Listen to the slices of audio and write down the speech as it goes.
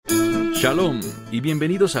Shalom y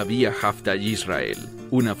bienvenidos a Vía Hafta Yisrael,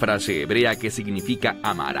 una frase hebrea que significa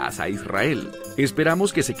amarás a Israel.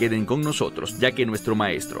 Esperamos que se queden con nosotros, ya que nuestro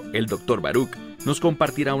maestro, el Dr. Baruch, nos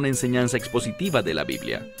compartirá una enseñanza expositiva de la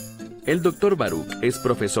Biblia. El Dr. Baruch es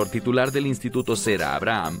profesor titular del Instituto Sera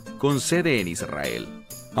Abraham, con sede en Israel.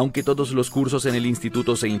 Aunque todos los cursos en el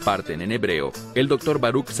instituto se imparten en hebreo, el Dr.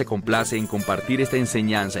 Baruch se complace en compartir esta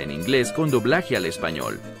enseñanza en inglés con doblaje al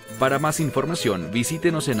español. Para más información,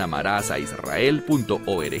 visítenos en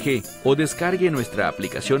amarasaisrael.org o descargue nuestra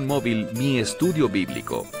aplicación móvil Mi Estudio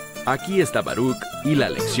Bíblico. Aquí está Baruch y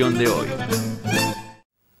la lección de hoy.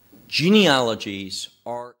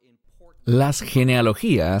 Las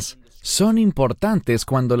genealogías son importantes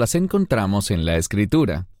cuando las encontramos en la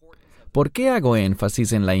Escritura. ¿Por qué hago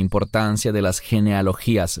énfasis en la importancia de las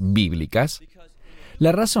genealogías bíblicas?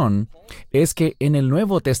 La razón es que en el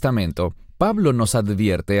Nuevo Testamento, Pablo nos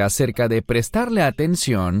advierte acerca de prestarle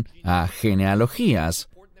atención a genealogías,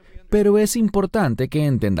 pero es importante que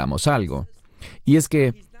entendamos algo. Y es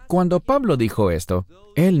que, cuando Pablo dijo esto,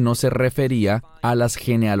 él no se refería a las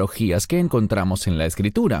genealogías que encontramos en la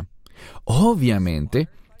Escritura. Obviamente,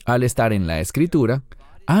 al estar en la Escritura,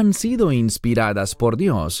 han sido inspiradas por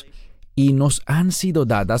Dios y nos han sido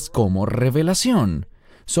dadas como revelación.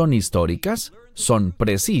 Son históricas, son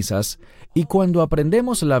precisas, y cuando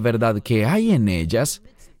aprendemos la verdad que hay en ellas,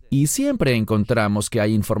 y siempre encontramos que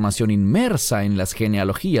hay información inmersa en las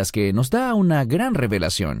genealogías que nos da una gran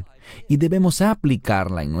revelación, y debemos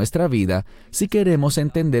aplicarla en nuestra vida si queremos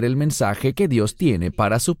entender el mensaje que Dios tiene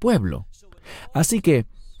para su pueblo. Así que,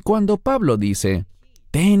 cuando Pablo dice,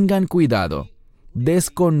 tengan cuidado,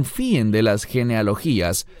 desconfíen de las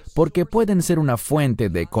genealogías porque pueden ser una fuente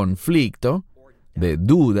de conflicto, de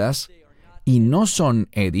dudas, y no son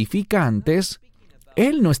edificantes,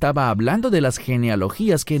 él no estaba hablando de las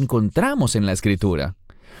genealogías que encontramos en la Escritura.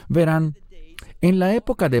 Verán, en la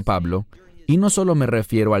época de Pablo, y no solo me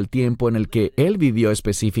refiero al tiempo en el que él vivió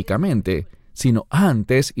específicamente, sino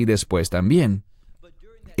antes y después también.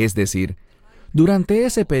 Es decir, durante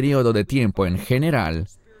ese periodo de tiempo en general,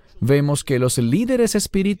 vemos que los líderes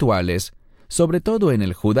espirituales, sobre todo en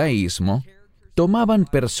el judaísmo, tomaban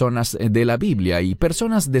personas de la Biblia y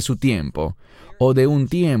personas de su tiempo, o de un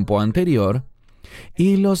tiempo anterior,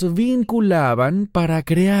 y los vinculaban para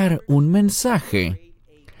crear un mensaje,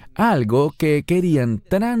 algo que querían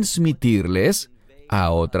transmitirles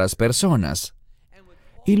a otras personas.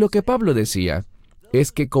 Y lo que Pablo decía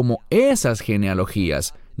es que como esas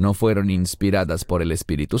genealogías no fueron inspiradas por el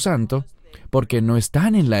Espíritu Santo, porque no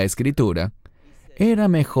están en la Escritura, era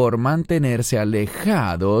mejor mantenerse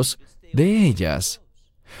alejados de ellas,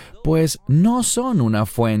 pues no son una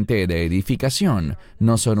fuente de edificación,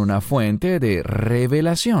 no son una fuente de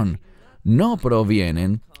revelación, no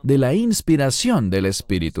provienen de la inspiración del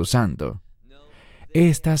Espíritu Santo.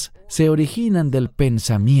 Estas se originan del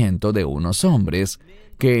pensamiento de unos hombres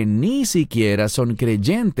que ni siquiera son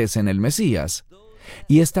creyentes en el Mesías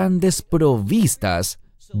y están desprovistas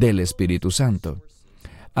del Espíritu Santo.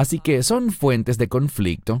 Así que son fuentes de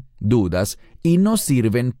conflicto, dudas, y no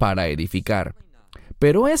sirven para edificar.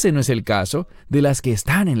 Pero ese no es el caso de las que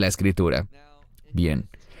están en la Escritura. Bien,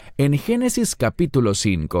 en Génesis capítulo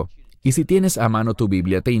 5, y si tienes a mano tu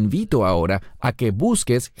Biblia, te invito ahora a que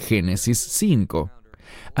busques Génesis 5.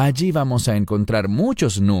 Allí vamos a encontrar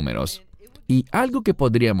muchos números, y algo que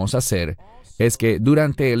podríamos hacer es que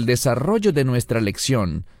durante el desarrollo de nuestra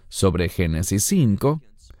lección sobre Génesis 5,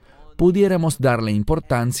 pudiéramos darle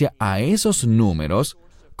importancia a esos números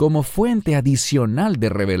como fuente adicional de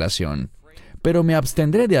revelación, pero me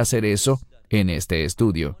abstendré de hacer eso en este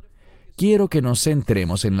estudio. Quiero que nos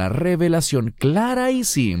centremos en la revelación clara y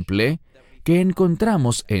simple que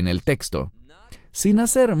encontramos en el texto, sin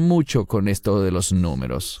hacer mucho con esto de los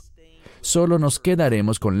números. Solo nos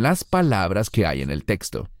quedaremos con las palabras que hay en el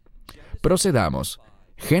texto. Procedamos.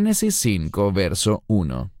 Génesis 5, verso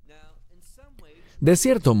 1. De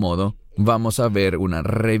cierto modo, vamos a ver una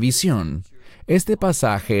revisión. Este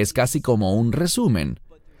pasaje es casi como un resumen,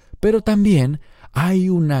 pero también hay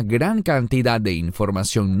una gran cantidad de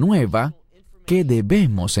información nueva que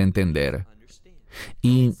debemos entender.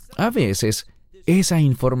 Y a veces, esa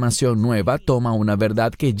información nueva toma una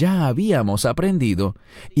verdad que ya habíamos aprendido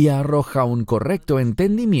y arroja un correcto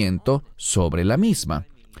entendimiento sobre la misma.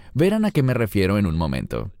 Verán a qué me refiero en un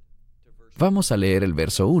momento. Vamos a leer el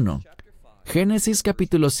verso 1. Génesis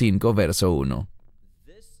capítulo 5, verso 1.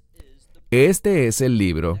 Este es el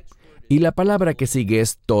libro, y la palabra que sigue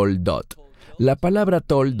es Toldot. La palabra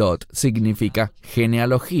Toldot significa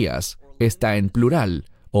genealogías, está en plural,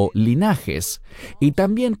 o linajes, y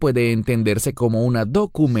también puede entenderse como una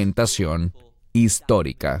documentación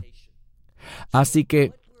histórica. Así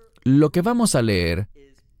que lo que vamos a leer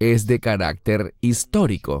es de carácter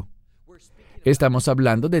histórico. Estamos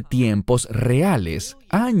hablando de tiempos reales,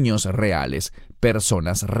 años reales,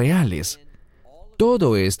 personas reales.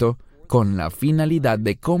 Todo esto con la finalidad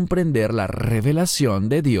de comprender la revelación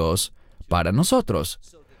de Dios para nosotros,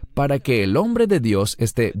 para que el hombre de Dios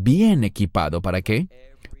esté bien equipado. ¿Para qué?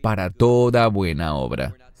 Para toda buena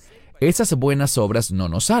obra. Esas buenas obras no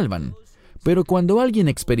nos salvan, pero cuando alguien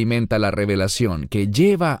experimenta la revelación que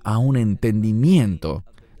lleva a un entendimiento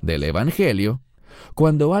del Evangelio,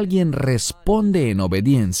 cuando alguien responde en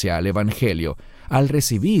obediencia al Evangelio, al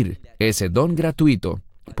recibir ese don gratuito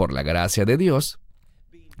por la gracia de Dios,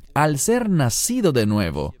 al ser nacido de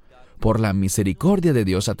nuevo por la misericordia de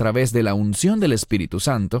Dios a través de la unción del Espíritu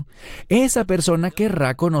Santo, esa persona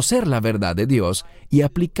querrá conocer la verdad de Dios y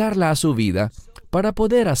aplicarla a su vida para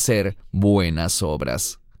poder hacer buenas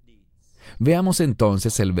obras. Veamos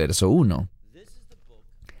entonces el verso 1.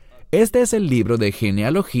 Este es el libro de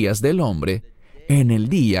genealogías del hombre en el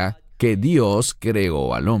día que Dios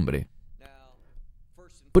creó al hombre.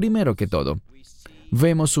 Primero que todo,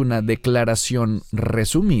 vemos una declaración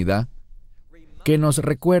resumida que nos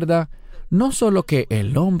recuerda no solo que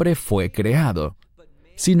el hombre fue creado,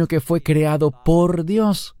 sino que fue creado por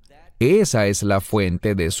Dios. Esa es la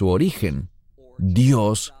fuente de su origen.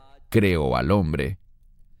 Dios creó al hombre.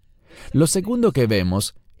 Lo segundo que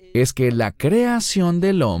vemos es que la creación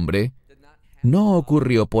del hombre no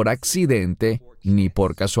ocurrió por accidente ni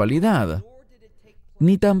por casualidad,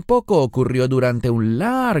 ni tampoco ocurrió durante un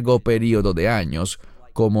largo periodo de años,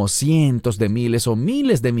 como cientos de miles o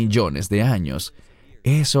miles de millones de años.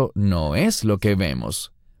 Eso no es lo que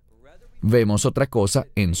vemos. Vemos otra cosa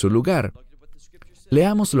en su lugar.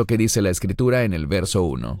 Leamos lo que dice la Escritura en el verso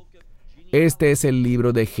 1. Este es el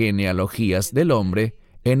libro de genealogías del hombre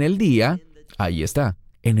en el día, ahí está,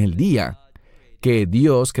 en el día que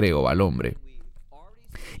Dios creó al hombre.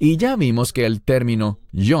 Y ya vimos que el término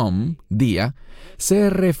Yom, día, se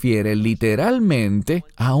refiere literalmente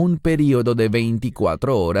a un periodo de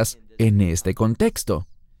 24 horas en este contexto.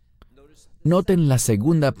 Noten la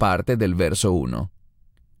segunda parte del verso 1.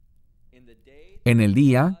 En el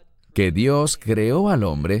día que Dios creó al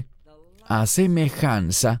hombre, a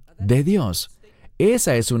semejanza de Dios.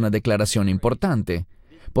 Esa es una declaración importante,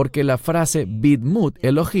 porque la frase Bidmut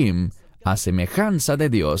Elohim, a semejanza de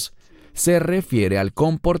Dios, se refiere al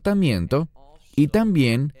comportamiento y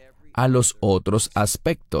también a los otros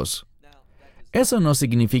aspectos. Eso no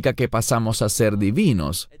significa que pasamos a ser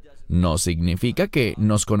divinos, no significa que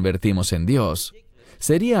nos convertimos en Dios.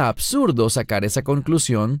 Sería absurdo sacar esa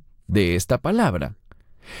conclusión de esta palabra.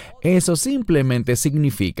 Eso simplemente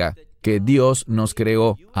significa que Dios nos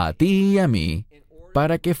creó a ti y a mí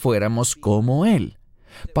para que fuéramos como Él,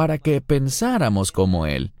 para que pensáramos como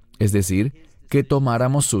Él, es decir, que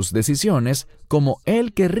tomáramos sus decisiones como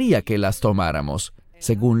Él querría que las tomáramos,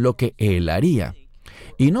 según lo que Él haría.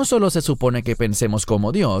 Y no solo se supone que pensemos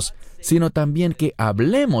como Dios, sino también que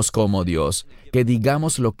hablemos como Dios, que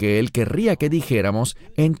digamos lo que Él querría que dijéramos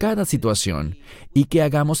en cada situación, y que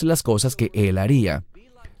hagamos las cosas que Él haría.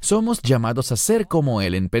 Somos llamados a ser como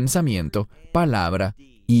Él en pensamiento, palabra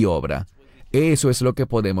y obra. Eso es lo que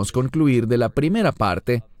podemos concluir de la primera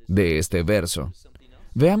parte de este verso.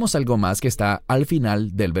 Veamos algo más que está al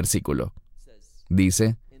final del versículo.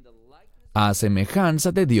 Dice, a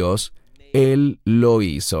semejanza de Dios, Él lo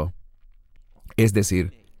hizo. Es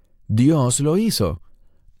decir, Dios lo hizo,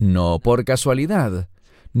 no por casualidad,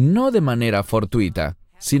 no de manera fortuita,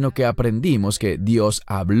 sino que aprendimos que Dios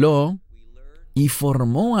habló y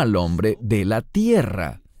formó al hombre de la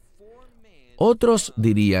tierra. Otros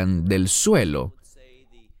dirían del suelo.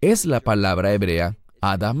 Es la palabra hebrea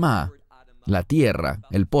Adamá, la tierra,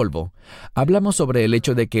 el polvo. Hablamos sobre el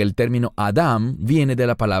hecho de que el término Adam viene de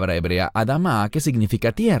la palabra hebrea Adamá, que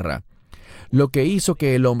significa tierra. Lo que hizo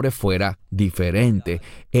que el hombre fuera diferente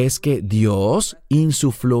es que Dios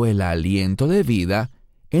insufló el aliento de vida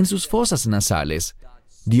en sus fosas nasales.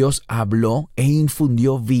 Dios habló e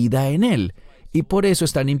infundió vida en él. Y por eso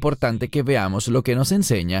es tan importante que veamos lo que nos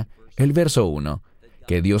enseña el verso 1,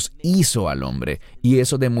 que Dios hizo al hombre, y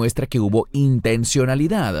eso demuestra que hubo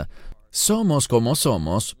intencionalidad. Somos como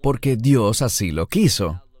somos porque Dios así lo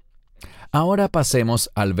quiso. Ahora pasemos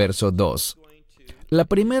al verso 2. La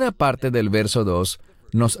primera parte del verso 2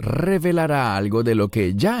 nos revelará algo de lo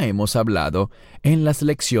que ya hemos hablado en las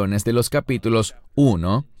lecciones de los capítulos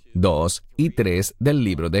 1, 2 y 3 del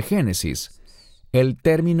libro de Génesis. El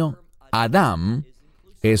término Adam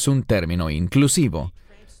es un término inclusivo.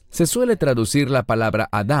 Se suele traducir la palabra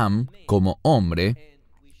Adam como hombre,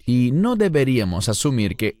 y no deberíamos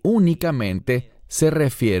asumir que únicamente se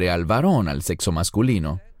refiere al varón, al sexo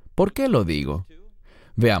masculino. ¿Por qué lo digo?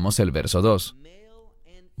 Veamos el verso 2.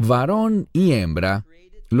 Varón y hembra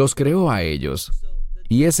los creó a ellos,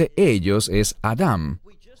 y ese ellos es Adán.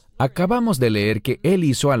 Acabamos de leer que Él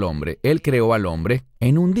hizo al hombre, Él creó al hombre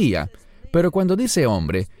en un día, pero cuando dice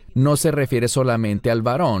hombre, no se refiere solamente al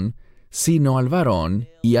varón, sino al varón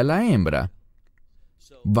y a la hembra.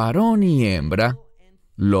 Varón y hembra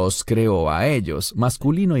los creó a ellos,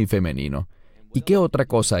 masculino y femenino. ¿Y qué otra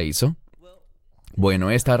cosa hizo?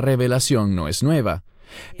 Bueno, esta revelación no es nueva.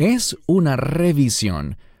 Es una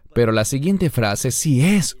revisión, pero la siguiente frase sí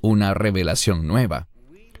es una revelación nueva.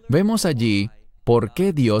 Vemos allí por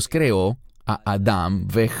qué Dios creó a Adán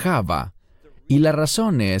y Java, y la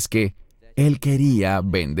razón es que Él quería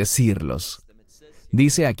bendecirlos.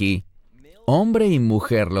 Dice aquí, hombre y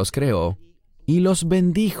mujer los creó y los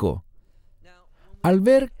bendijo. Al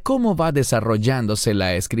ver cómo va desarrollándose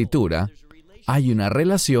la Escritura, hay una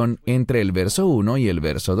relación entre el verso 1 y el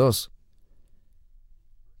verso 2.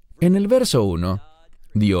 En el verso 1,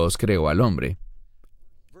 Dios creó al hombre.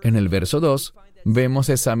 En el verso 2, vemos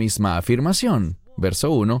esa misma afirmación.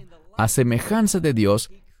 Verso 1, a semejanza de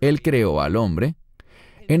Dios, Él creó al hombre.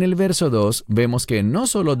 En el verso 2, vemos que no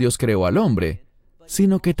solo Dios creó al hombre,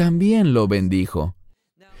 sino que también lo bendijo.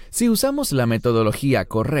 Si usamos la metodología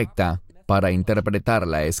correcta para interpretar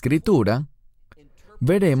la Escritura,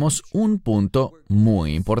 veremos un punto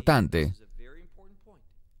muy importante.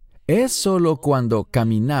 Es solo cuando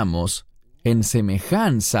caminamos en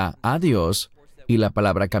semejanza a Dios, y la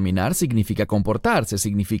palabra caminar significa comportarse,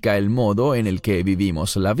 significa el modo en el que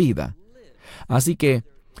vivimos la vida. Así que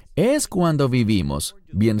es cuando vivimos,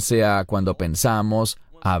 bien sea cuando pensamos,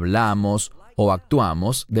 hablamos o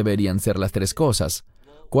actuamos, deberían ser las tres cosas.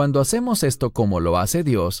 Cuando hacemos esto como lo hace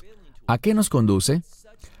Dios, ¿a qué nos conduce?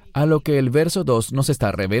 A lo que el verso 2 nos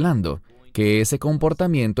está revelando, que ese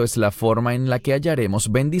comportamiento es la forma en la que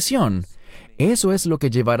hallaremos bendición. Eso es lo que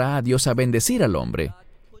llevará a Dios a bendecir al hombre.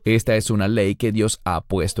 Esta es una ley que Dios ha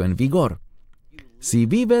puesto en vigor. Si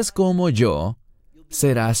vives como yo,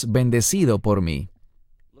 serás bendecido por mí.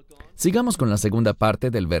 Sigamos con la segunda parte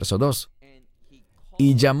del verso 2.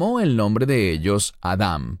 Y llamó el nombre de ellos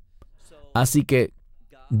Adán. Así que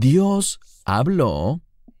Dios habló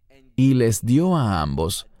y les dio a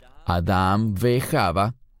ambos, Adán y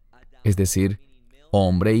Java, es decir,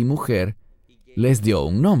 hombre y mujer, les dio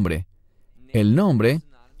un nombre. El nombre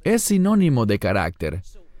es sinónimo de carácter.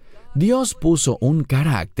 Dios puso un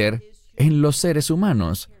carácter en los seres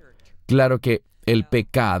humanos. Claro que el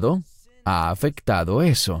pecado ha afectado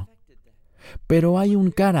eso. Pero hay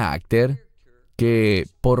un carácter que,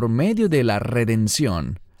 por medio de la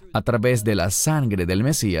redención, a través de la sangre del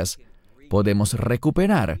Mesías, podemos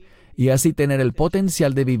recuperar y así tener el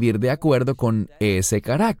potencial de vivir de acuerdo con ese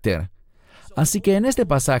carácter. Así que en este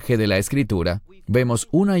pasaje de la Escritura, vemos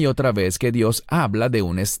una y otra vez que Dios habla de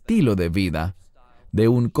un estilo de vida, de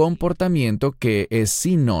un comportamiento que es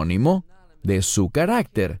sinónimo de su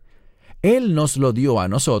carácter. Él nos lo dio a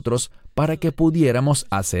nosotros para que pudiéramos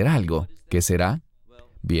hacer algo. ¿Qué será?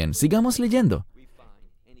 Bien, sigamos leyendo.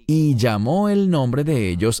 Y llamó el nombre de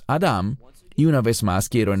ellos Adán, y una vez más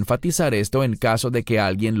quiero enfatizar esto en caso de que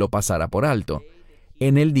alguien lo pasara por alto,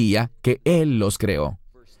 en el día que Él los creó.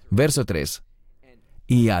 Verso 3.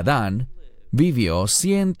 Y Adán vivió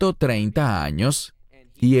 130 años,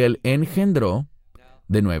 y él engendró.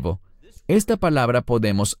 De nuevo, esta palabra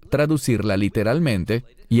podemos traducirla literalmente,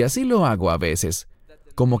 y así lo hago a veces,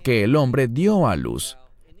 como que el hombre dio a luz.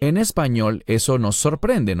 En español eso nos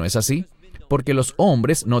sorprende, ¿no es así? Porque los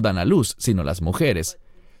hombres no dan a luz, sino las mujeres.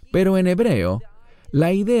 Pero en hebreo,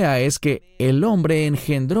 la idea es que el hombre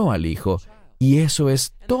engendró al hijo, y eso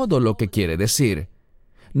es todo lo que quiere decir.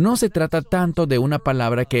 No se trata tanto de una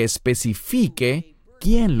palabra que especifique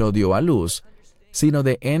quién lo dio a luz, sino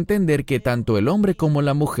de entender que tanto el hombre como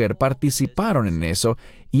la mujer participaron en eso,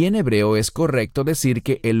 y en hebreo es correcto decir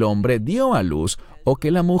que el hombre dio a luz o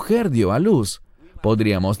que la mujer dio a luz.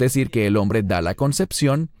 Podríamos decir que el hombre da la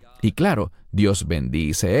concepción, y claro, Dios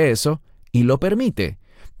bendice eso y lo permite,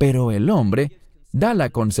 pero el hombre da la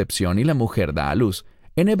concepción y la mujer da a luz.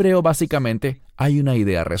 En hebreo, básicamente, hay una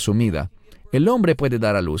idea resumida. El hombre puede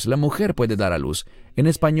dar a luz, la mujer puede dar a luz. En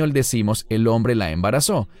español decimos, el hombre la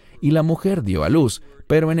embarazó y la mujer dio a luz,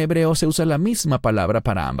 pero en hebreo se usa la misma palabra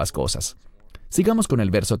para ambas cosas. Sigamos con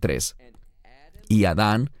el verso 3. Y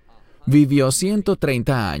Adán vivió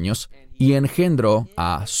 130 años y engendró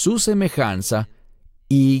a su semejanza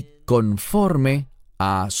y conforme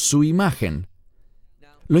a su imagen.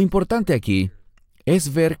 Lo importante aquí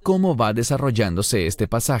es ver cómo va desarrollándose este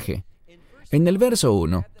pasaje. En el verso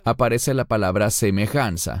 1 aparece la palabra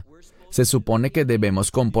semejanza. Se supone que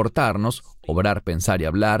debemos comportarnos, obrar, pensar y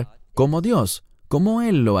hablar como Dios, como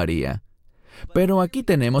Él lo haría. Pero aquí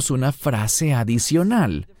tenemos una frase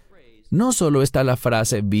adicional. No solo está la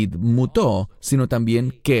frase vid mutó, sino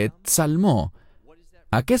también que tsalmó.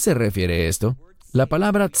 ¿A qué se refiere esto? La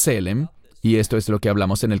palabra tselem, y esto es lo que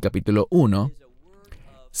hablamos en el capítulo 1,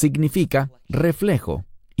 significa reflejo,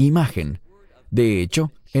 imagen. De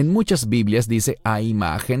hecho, en muchas Biblias dice, a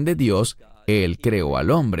imagen de Dios, Él creó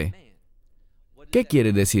al hombre. ¿Qué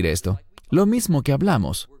quiere decir esto? Lo mismo que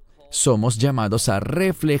hablamos. Somos llamados a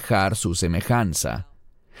reflejar su semejanza.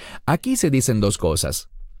 Aquí se dicen dos cosas.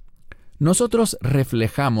 Nosotros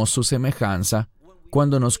reflejamos su semejanza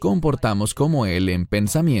cuando nos comportamos como Él en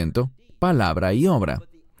pensamiento, palabra y obra.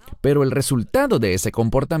 Pero el resultado de ese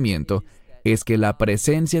comportamiento es que la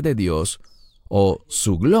presencia de Dios, o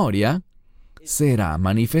su gloria, será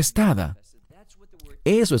manifestada.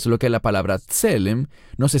 Eso es lo que la palabra tselem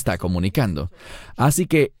nos está comunicando. Así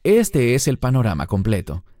que este es el panorama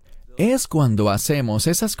completo. Es cuando hacemos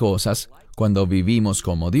esas cosas, cuando vivimos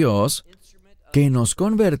como Dios, que nos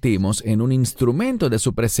convertimos en un instrumento de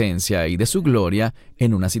su presencia y de su gloria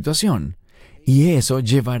en una situación. Y eso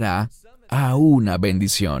llevará a una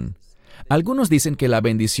bendición. Algunos dicen que la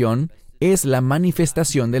bendición es la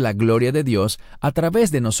manifestación de la gloria de Dios a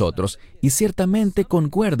través de nosotros, y ciertamente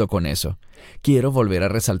concuerdo con eso. Quiero volver a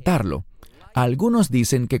resaltarlo. Algunos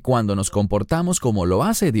dicen que cuando nos comportamos como lo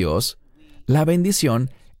hace Dios, la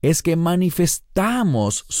bendición es que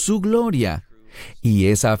manifestamos su gloria. Y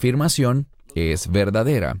esa afirmación es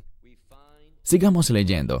verdadera. Sigamos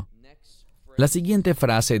leyendo. La siguiente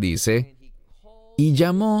frase dice, y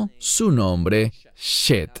llamó su nombre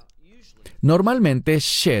Shet. Normalmente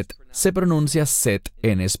Shet se pronuncia Set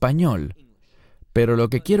en español, pero lo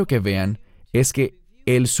que quiero que vean es que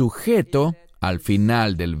el sujeto al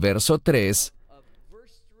final del verso 3,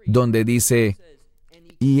 donde dice,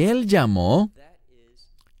 y él llamó,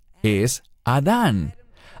 es Adán.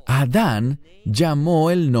 Adán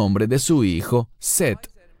llamó el nombre de su hijo Set.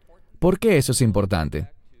 ¿Por qué eso es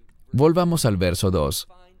importante? Volvamos al verso 2.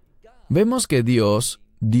 Vemos que Dios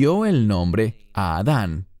dio el nombre a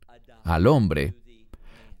Adán, al hombre.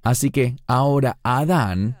 Así que ahora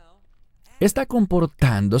Adán está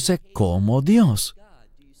comportándose como Dios.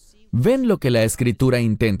 ¿Ven lo que la Escritura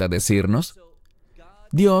intenta decirnos?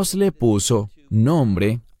 Dios le puso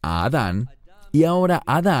nombre a Adán, y ahora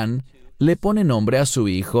Adán le pone nombre a su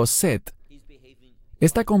hijo Set.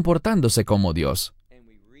 Está comportándose como Dios.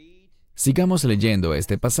 Sigamos leyendo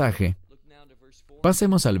este pasaje.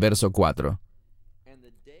 Pasemos al verso 4.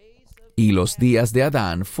 Y los días de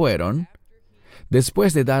Adán fueron,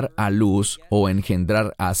 después de dar a luz o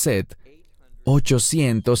engendrar a Set,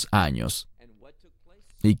 800 años.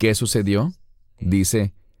 ¿Y qué sucedió?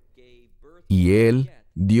 Dice, y él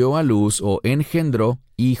dio a luz o engendró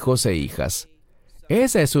hijos e hijas.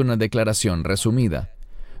 Esa es una declaración resumida.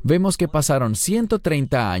 Vemos que pasaron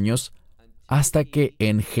 130 años hasta que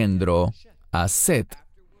engendró a Set.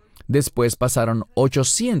 Después pasaron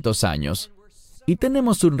 800 años. Y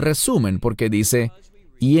tenemos un resumen porque dice,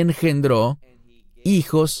 y engendró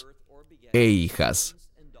hijos e hijas.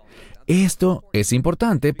 Esto es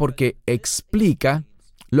importante porque explica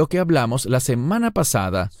lo que hablamos la semana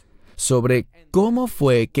pasada sobre cómo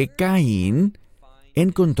fue que Caín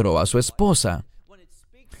encontró a su esposa.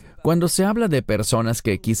 Cuando se habla de personas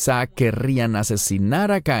que quizá querrían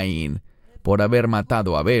asesinar a Caín por haber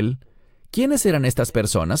matado a Abel, ¿quiénes eran estas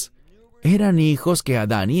personas? Eran hijos que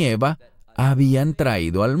Adán y Eva habían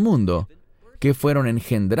traído al mundo, que fueron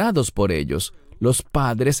engendrados por ellos, los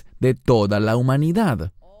padres de toda la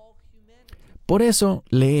humanidad. Por eso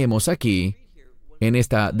leemos aquí, en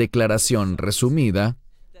esta declaración resumida,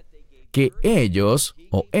 que ellos,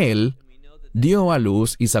 o él, dio a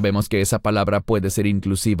luz, y sabemos que esa palabra puede ser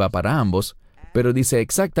inclusiva para ambos, pero dice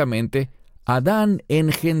exactamente, Adán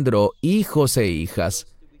engendró hijos e hijas.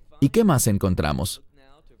 ¿Y qué más encontramos?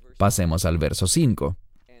 Pasemos al verso 5.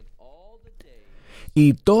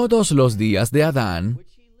 Y todos los días de Adán,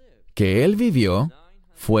 que él vivió,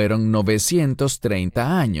 fueron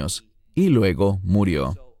 930 años, y luego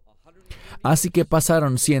murió. Así que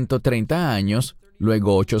pasaron 130 años,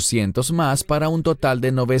 luego 800 más para un total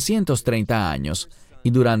de 930 años,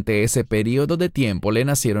 y durante ese periodo de tiempo le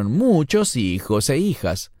nacieron muchos hijos e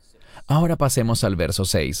hijas. Ahora pasemos al verso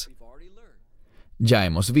 6. Ya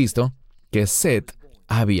hemos visto que Set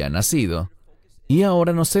había nacido, y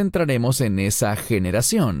ahora nos centraremos en esa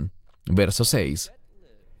generación. Verso 6.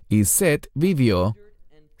 Y Set vivió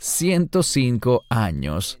 105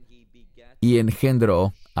 años, y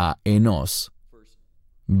engendró a Enos.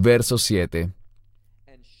 Verso 7.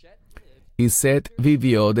 Y Set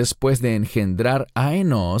vivió después de engendrar a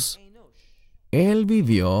Enós. Él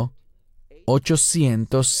vivió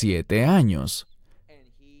 807 años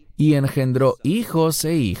y engendró hijos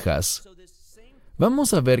e hijas.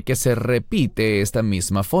 Vamos a ver que se repite esta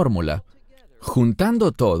misma fórmula.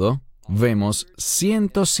 Juntando todo, vemos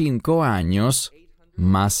 105 años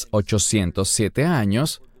más 807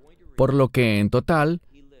 años, por lo que en total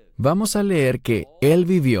vamos a leer que él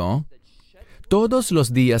vivió, todos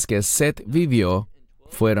los días que Set vivió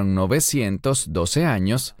fueron 912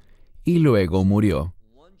 años y luego murió.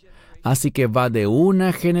 Así que va de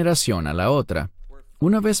una generación a la otra.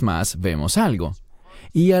 Una vez más, vemos algo.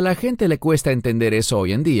 Y a la gente le cuesta entender eso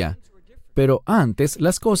hoy en día. Pero antes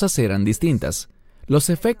las cosas eran distintas. Los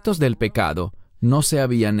efectos del pecado no se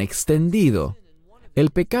habían extendido.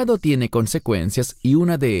 El pecado tiene consecuencias y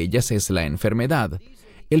una de ellas es la enfermedad.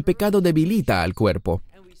 El pecado debilita al cuerpo.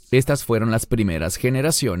 Estas fueron las primeras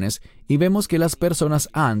generaciones y vemos que las personas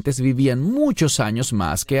antes vivían muchos años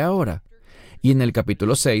más que ahora. Y en el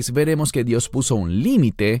capítulo 6 veremos que Dios puso un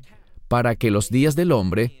límite para que los días del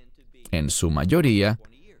hombre, en su mayoría,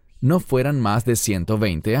 no fueran más de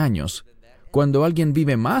 120 años. Cuando alguien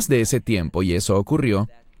vive más de ese tiempo, y eso ocurrió,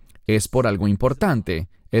 es por algo importante,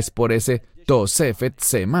 es por ese Tosefet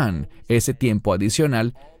Seman, ese tiempo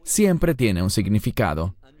adicional, siempre tiene un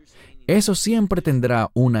significado. Eso siempre tendrá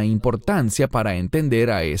una importancia para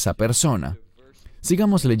entender a esa persona.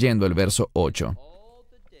 Sigamos leyendo el verso 8.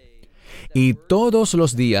 Y todos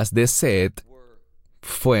los días de Set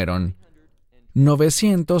fueron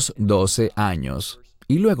 912 años,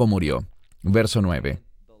 y luego murió. Verso 9.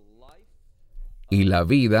 Y la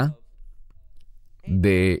vida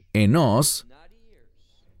de Enós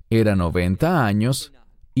era 90 años,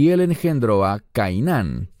 y él engendró a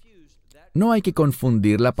Cainán. No hay que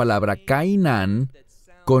confundir la palabra Cainán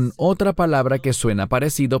con otra palabra que suena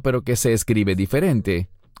parecido pero que se escribe diferente,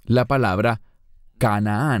 la palabra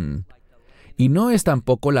Canaán. Y no es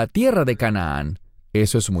tampoco la tierra de Canaán.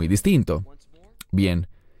 Eso es muy distinto. Bien,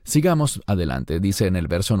 sigamos adelante. Dice en el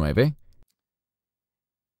verso 9.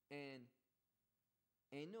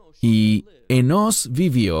 Y Enós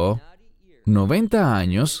vivió 90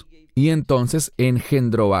 años y entonces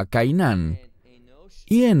engendró a Cainán.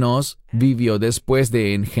 Y Enós vivió después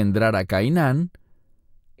de engendrar a Cainán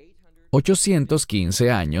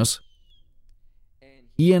 815 años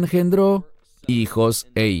y engendró hijos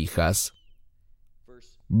e hijas.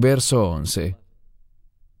 Verso 11.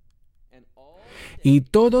 Y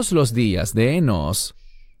todos los días de Enós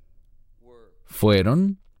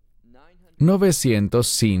fueron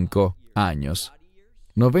 905 años.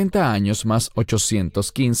 90 años más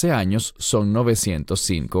 815 años son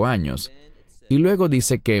 905 años. Y luego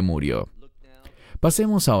dice que murió.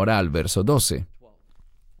 Pasemos ahora al verso 12.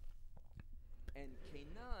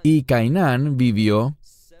 Y Cainán vivió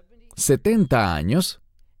 70 años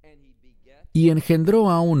y engendró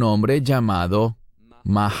a un hombre llamado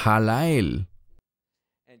Mahalael.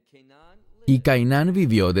 Y Cainán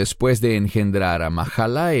vivió después de engendrar a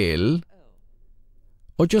Mahalael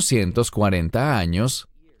 840 años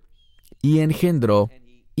y engendró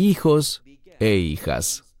hijos e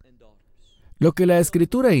hijas. Lo que la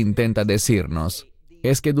Escritura intenta decirnos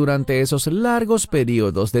es que durante esos largos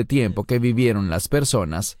periodos de tiempo que vivieron las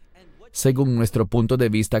personas, según nuestro punto de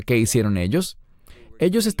vista, ¿qué hicieron ellos?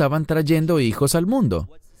 Ellos estaban trayendo hijos al mundo.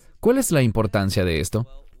 ¿Cuál es la importancia de esto?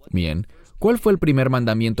 Bien, ¿cuál fue el primer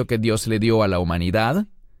mandamiento que Dios le dio a la humanidad?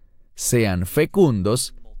 Sean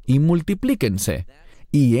fecundos y multiplíquense.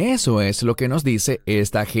 Y eso es lo que nos dice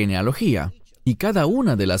esta genealogía, y cada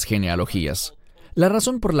una de las genealogías. La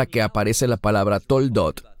razón por la que aparece la palabra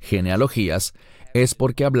toldot, genealogías, es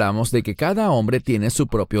porque hablamos de que cada hombre tiene su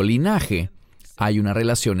propio linaje. Hay una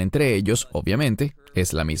relación entre ellos, obviamente,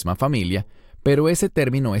 es la misma familia, pero ese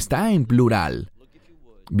término está en plural.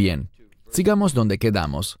 Bien, sigamos donde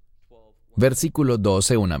quedamos. Versículo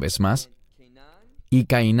 12 una vez más. Y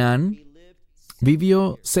Cainán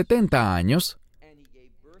vivió 70 años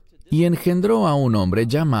y engendró a un hombre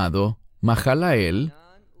llamado Mahalael,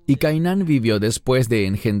 y Cainán vivió después de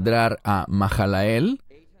engendrar a Mahalael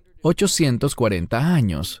 840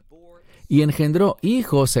 años, y engendró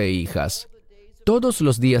hijos e hijas. Todos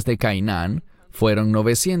los días de Cainán fueron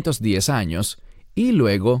 910 años, y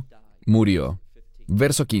luego murió.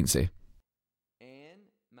 Verso 15.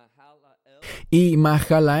 Y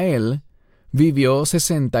Mahalael vivió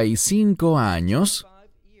 65 años,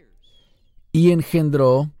 y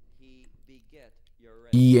engendró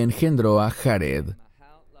a Jared.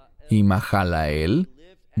 Y Mahalael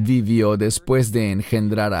vivió después de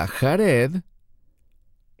engendrar a Jared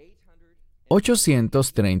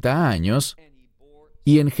 830 años,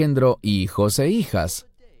 y engendró hijos e hijas.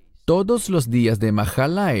 Todos los días de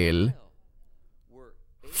Mahalael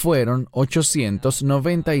fueron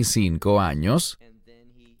 895 años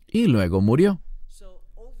y luego murió.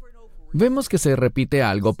 Vemos que se repite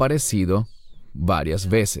algo parecido varias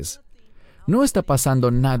veces. No está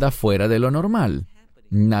pasando nada fuera de lo normal,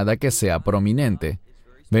 nada que sea prominente.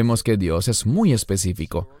 Vemos que Dios es muy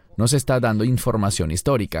específico. Nos está dando información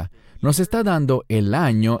histórica. Nos está dando el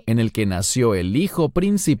año en el que nació el hijo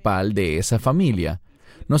principal de esa familia.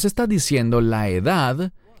 Nos está diciendo la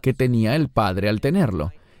edad que tenía el padre al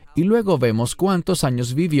tenerlo. Y luego vemos cuántos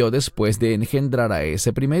años vivió después de engendrar a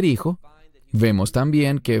ese primer hijo. Vemos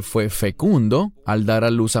también que fue fecundo al dar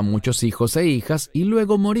a luz a muchos hijos e hijas y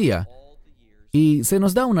luego moría. Y se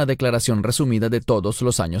nos da una declaración resumida de todos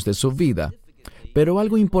los años de su vida. Pero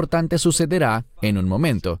algo importante sucederá en un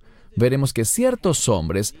momento. Veremos que ciertos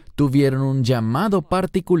hombres tuvieron un llamado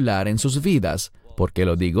particular en sus vidas. ¿Por qué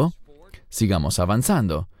lo digo? Sigamos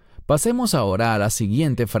avanzando. Pasemos ahora a la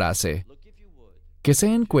siguiente frase, que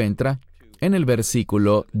se encuentra en el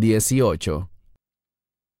versículo 18.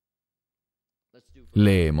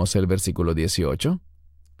 Leemos el versículo 18.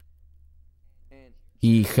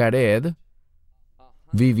 Y Jared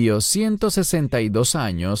vivió 162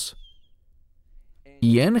 años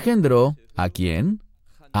y engendró, ¿a quién?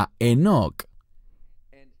 A Enoc.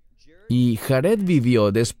 Y Jared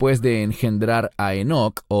vivió después de engendrar a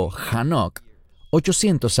Enoc, o Hanoc,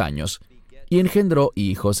 800 años, y engendró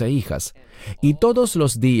hijos e hijas. Y todos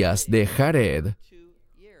los días de Jared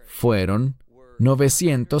fueron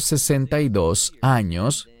 962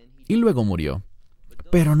 años, y luego murió.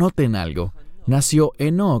 Pero noten algo, nació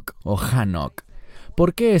Enoc, o Hanoc.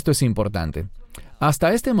 ¿Por qué esto es importante?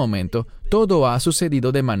 Hasta este momento, todo ha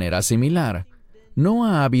sucedido de manera similar. No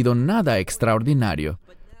ha habido nada extraordinario.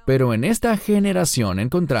 Pero en esta generación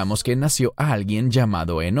encontramos que nació alguien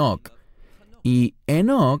llamado Enoc. Y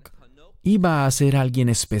Enoc iba a ser alguien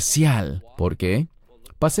especial. ¿Por qué?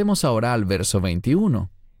 Pasemos ahora al verso 21.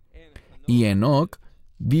 Y Enoc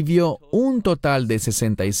vivió un total de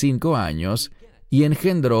 65 años y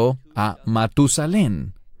engendró a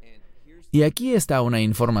Matusalén. Y aquí está una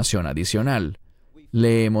información adicional.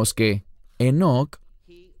 Leemos que Enoc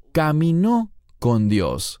caminó con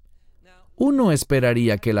Dios. Uno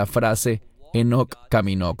esperaría que la frase Enoc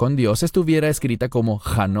caminó con Dios estuviera escrita como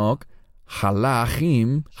Hanoc,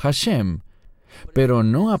 Halachim, Hashem, pero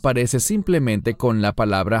no aparece simplemente con la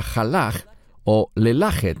palabra halach o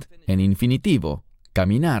lelajet en infinitivo,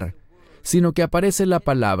 caminar, sino que aparece la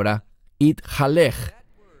palabra ithalech,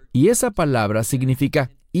 y esa palabra significa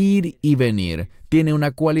ir y venir, tiene una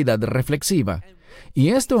cualidad reflexiva, y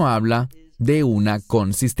esto habla de una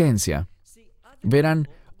consistencia. Verán,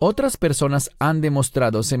 otras personas han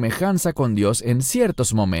demostrado semejanza con Dios en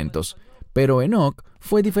ciertos momentos, pero Enoc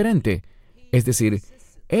fue diferente. Es decir,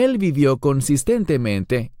 él vivió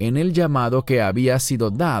consistentemente en el llamado que había sido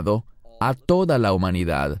dado a toda la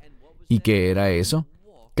humanidad. ¿Y qué era eso?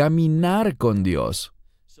 Caminar con Dios.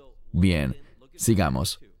 Bien,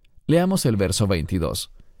 sigamos. Leamos el verso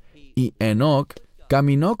 22. Y Enoc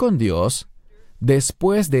caminó con Dios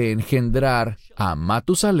después de engendrar a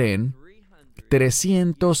Matusalén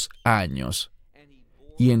 300 años,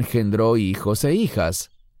 y engendró hijos e hijas.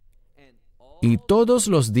 Y todos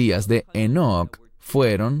los días de Enoc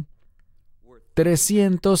fueron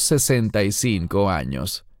 365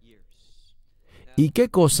 años. ¿Y qué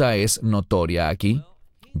cosa es notoria aquí?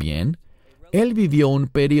 Bien, él vivió un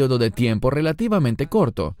periodo de tiempo relativamente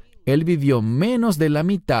corto. Él vivió menos de la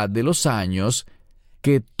mitad de los años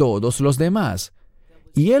que todos los demás.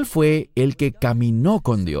 Y él fue el que caminó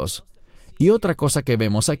con Dios. Y otra cosa que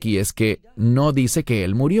vemos aquí es que no dice que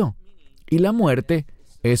él murió. Y la muerte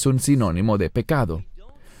es un sinónimo de pecado.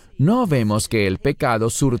 No vemos que el pecado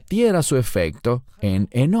surtiera su efecto en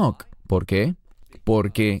Enoc. ¿Por qué?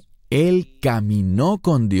 Porque él caminó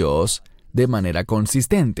con Dios de manera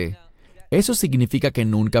consistente. ¿Eso significa que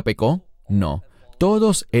nunca pecó? No.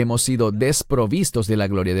 Todos hemos sido desprovistos de la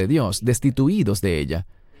gloria de Dios, destituidos de ella.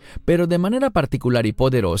 Pero de manera particular y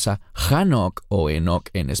poderosa, Hanoc, o Enoc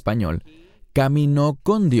en español, caminó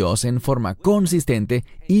con Dios en forma consistente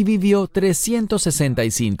y vivió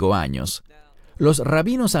 365 años. Los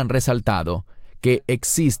rabinos han resaltado que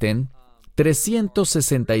existen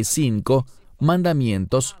 365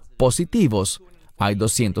 mandamientos positivos. Hay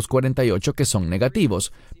 248 que son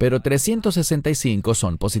negativos, pero 365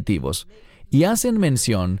 son positivos. Y hacen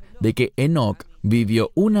mención de que Enoc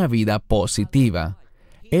vivió una vida positiva.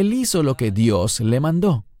 Él hizo lo que Dios le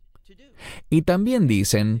mandó. Y también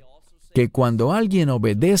dicen que cuando alguien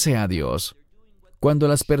obedece a Dios, cuando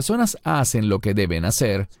las personas hacen lo que deben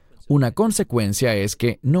hacer, una consecuencia es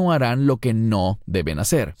que no harán lo que no deben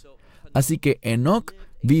hacer. Así que Enoc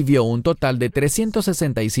vivió un total de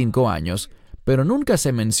 365 años, pero nunca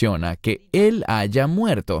se menciona que él haya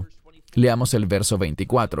muerto. Leamos el verso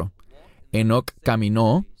 24. Enoc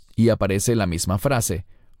caminó, y aparece la misma frase.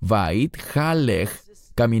 Vait halech,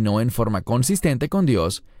 caminó en forma consistente con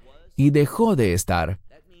Dios, y dejó de estar.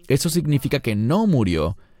 Eso significa que no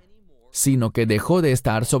murió, sino que dejó de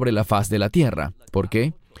estar sobre la faz de la tierra. ¿Por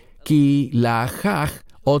qué? Ki lahaj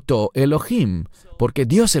oto Elohim, porque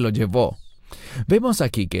Dios se lo llevó. Vemos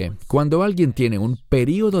aquí que cuando alguien tiene un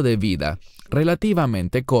período de vida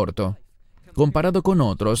relativamente corto, comparado con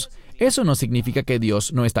otros, eso no significa que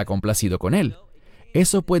Dios no está complacido con él.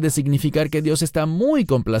 Eso puede significar que Dios está muy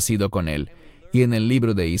complacido con él. Y en el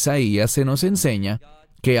libro de Isaías se nos enseña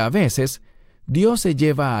que a veces Dios se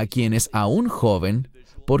lleva a quien es aún joven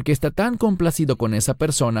porque está tan complacido con esa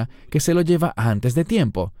persona que se lo lleva antes de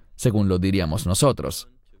tiempo, según lo diríamos nosotros.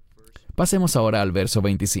 Pasemos ahora al verso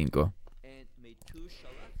 25.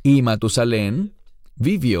 Y Matusalén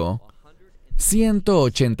vivió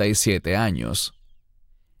 187 años.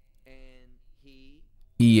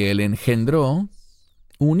 Y él engendró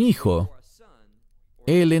un hijo.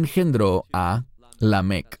 Él engendró a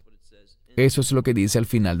Lamec. Eso es lo que dice al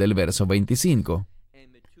final del verso 25.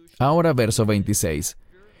 Ahora verso 26.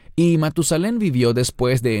 Y Matusalén vivió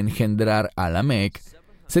después de engendrar a Lamec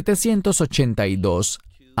 782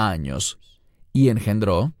 años, y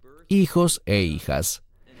engendró hijos e hijas.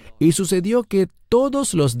 Y sucedió que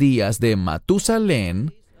todos los días de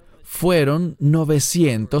Matusalén fueron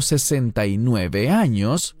 969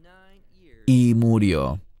 años, y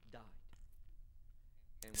murió.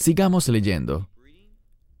 Sigamos leyendo.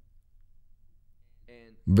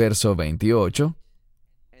 Verso 28.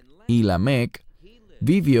 Y Lamec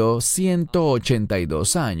vivió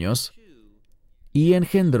 182 años y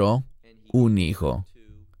engendró un hijo.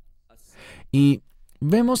 Y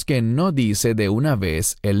vemos que no dice de una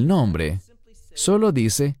vez el nombre, solo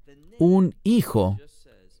dice un hijo.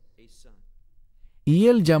 Y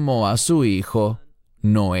él llamó a su hijo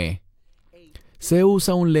Noé. Se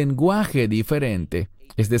usa un lenguaje diferente,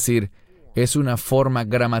 es decir, es una forma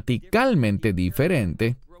gramaticalmente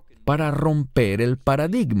diferente para romper el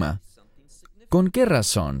paradigma. ¿Con qué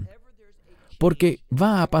razón? Porque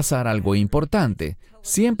va a pasar algo importante.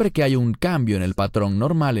 Siempre que hay un cambio en el patrón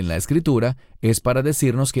normal en la Escritura, es para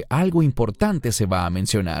decirnos que algo importante se va a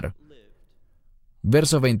mencionar.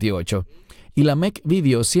 Verso 28. Y Lamec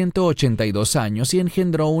vivió 182 años y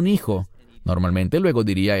engendró un hijo. Normalmente luego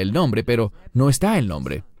diría el nombre, pero no está el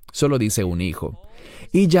nombre. Solo dice un hijo.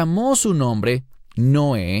 Y llamó su nombre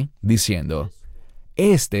Noé, diciendo,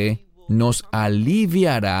 Este nos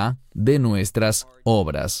aliviará de nuestras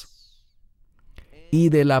obras y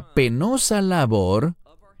de la penosa labor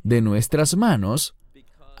de nuestras manos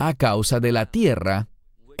a causa de la tierra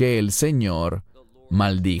que el Señor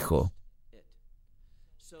maldijo.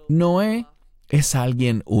 Noé es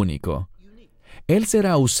alguien único. Él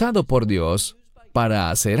será usado por Dios para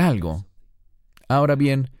hacer algo. Ahora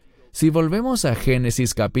bien, si volvemos a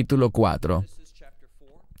Génesis capítulo 4,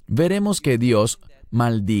 veremos que Dios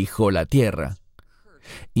maldijo la tierra.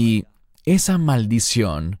 Y esa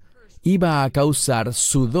maldición iba a causar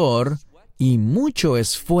sudor y mucho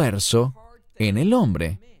esfuerzo en el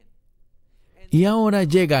hombre. Y ahora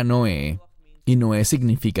llega Noé, y Noé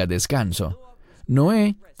significa descanso.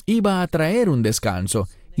 Noé iba a traer un descanso,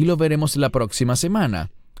 y lo veremos la próxima semana.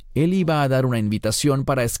 Él iba a dar una invitación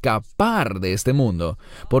para escapar de este mundo,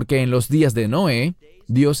 porque en los días de Noé,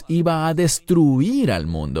 Dios iba a destruir al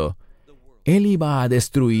mundo. Él iba a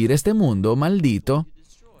destruir este mundo maldito,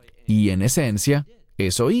 y en esencia,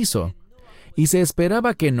 eso hizo. Y se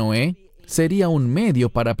esperaba que Noé sería un medio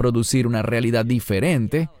para producir una realidad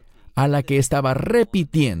diferente a la que estaba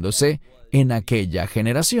repitiéndose en aquella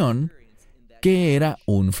generación, que era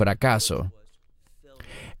un fracaso.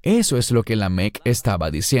 Eso es lo que Lamec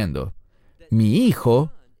estaba diciendo. Mi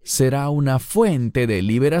hijo será una fuente de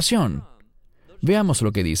liberación. Veamos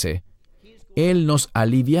lo que dice. Él nos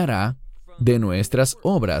aliviará de nuestras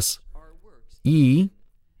obras y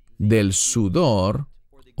del sudor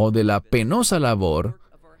o de la penosa labor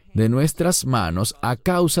de nuestras manos a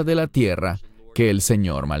causa de la tierra que el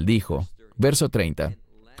Señor maldijo. Verso 30.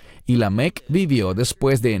 Y Lamec vivió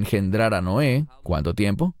después de engendrar a Noé, ¿cuánto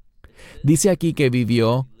tiempo? Dice aquí que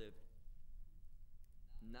vivió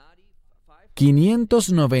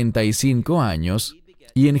 595 años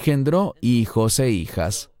y engendró hijos e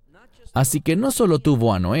hijas. Así que no solo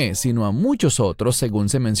tuvo a Noé, sino a muchos otros, según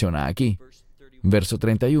se menciona aquí. Verso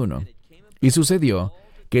 31. Y sucedió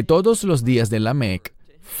que todos los días de Lamec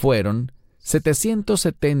fueron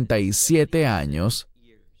 777 años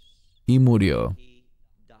y murió.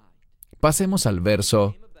 Pasemos al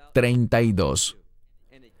verso 32.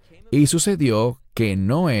 Y sucedió que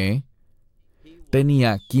Noé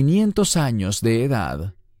tenía 500 años de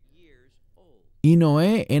edad, y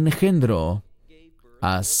Noé engendró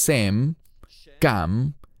a Sem,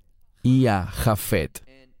 Cam y a Jafet.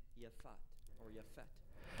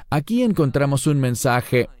 Aquí encontramos un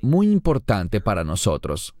mensaje muy importante para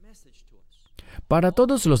nosotros. Para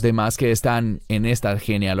todos los demás que están en esta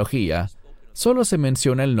genealogía, solo se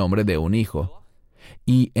menciona el nombre de un hijo.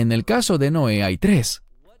 Y en el caso de Noé hay 3.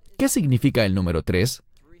 ¿Qué significa el número 3?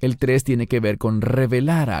 El 3 tiene que ver con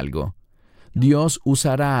revelar algo. Dios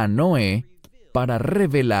usará a Noé para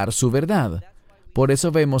revelar su verdad. Por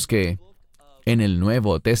eso vemos que en el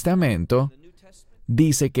Nuevo Testamento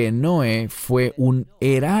dice que Noé fue un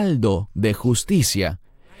heraldo de justicia.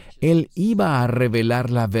 Él iba a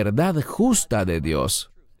revelar la verdad justa de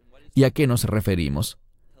Dios. ¿Y a qué nos referimos?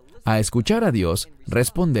 A escuchar a Dios,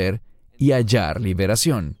 responder y hallar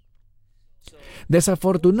liberación.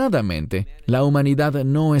 Desafortunadamente, la humanidad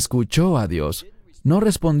no escuchó a Dios, no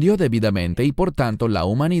respondió debidamente y por tanto la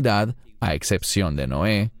humanidad, a excepción de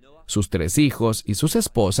Noé, sus 3 hijos y sus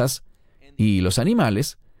esposas, y los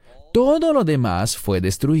animales, todo lo demás fue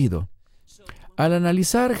destruido. Al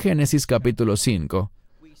analizar Génesis capítulo 5,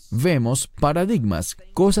 vemos paradigmas,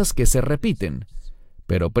 cosas que se repiten,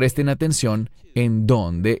 pero presten atención en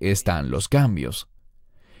dónde están los cambios.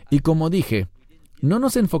 Y como dije, no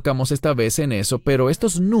nos enfocamos esta vez en eso, pero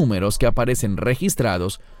estos números que aparecen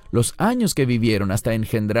registrados, los años que vivieron hasta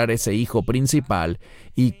engendrar ese hijo principal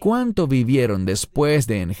y cuánto vivieron después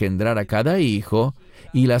de engendrar a cada hijo,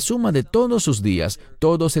 y la suma de todos sus días,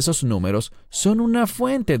 todos esos números son una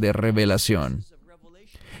fuente de revelación.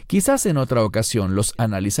 Quizás en otra ocasión los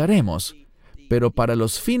analizaremos, pero para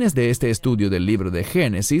los fines de este estudio del libro de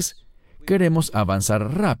Génesis, queremos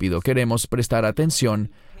avanzar rápido, queremos prestar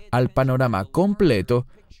atención al panorama completo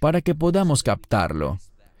para que podamos captarlo.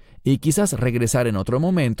 Y quizás regresar en otro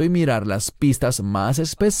momento y mirar las pistas más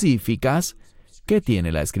específicas que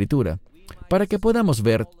tiene la Escritura, para que podamos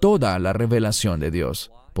ver toda la revelación de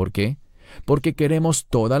Dios. ¿Por qué? Porque queremos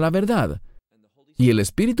toda la verdad. Y el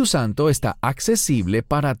Espíritu Santo está accesible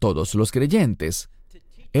para todos los creyentes.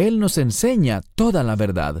 Él nos enseña toda la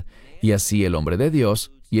verdad, y así el hombre de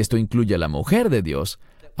Dios, y esto incluye a la mujer de Dios,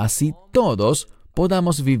 así todos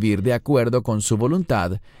podamos vivir de acuerdo con su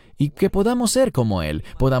voluntad y que podamos ser como Él,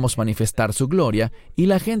 podamos manifestar su gloria y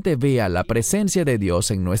la gente vea la presencia de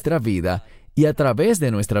Dios en nuestra vida y a través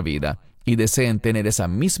de nuestra vida y deseen tener esa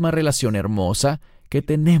misma relación hermosa que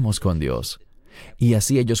tenemos con Dios. Y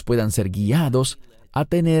así ellos puedan ser guiados a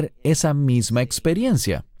tener esa misma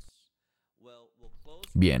experiencia.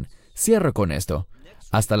 Bien, cierro con esto.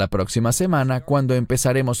 Hasta la próxima semana cuando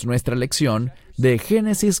empezaremos nuestra lección de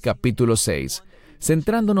Génesis capítulo 6.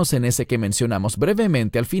 Centrándonos en ese que mencionamos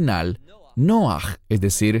brevemente al final, Noaj, es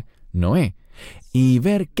decir, Noé, y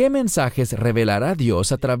ver qué mensajes revelará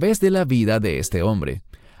Dios a través de la vida de este hombre.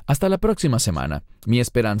 Hasta la próxima semana. Mi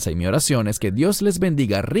esperanza y mi oración es que Dios les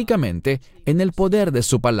bendiga ricamente en el poder de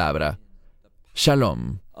su palabra.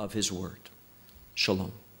 Shalom.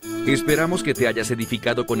 Esperamos que te hayas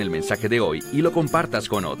edificado con el mensaje de hoy y lo compartas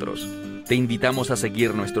con otros. Te invitamos a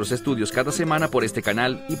seguir nuestros estudios cada semana por este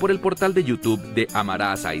canal y por el portal de YouTube de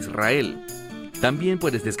Amarás a Israel. También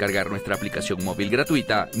puedes descargar nuestra aplicación móvil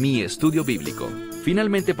gratuita, Mi Estudio Bíblico.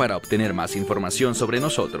 Finalmente, para obtener más información sobre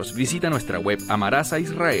nosotros, visita nuestra web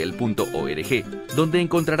amarasaisrael.org, donde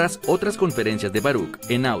encontrarás otras conferencias de Baruch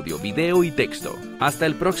en audio, video y texto. Hasta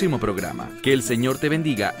el próximo programa. Que el Señor te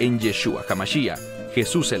bendiga en Yeshua HaMashiach,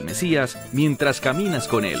 Jesús el Mesías, mientras caminas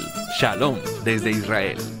con Él. Shalom desde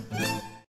Israel.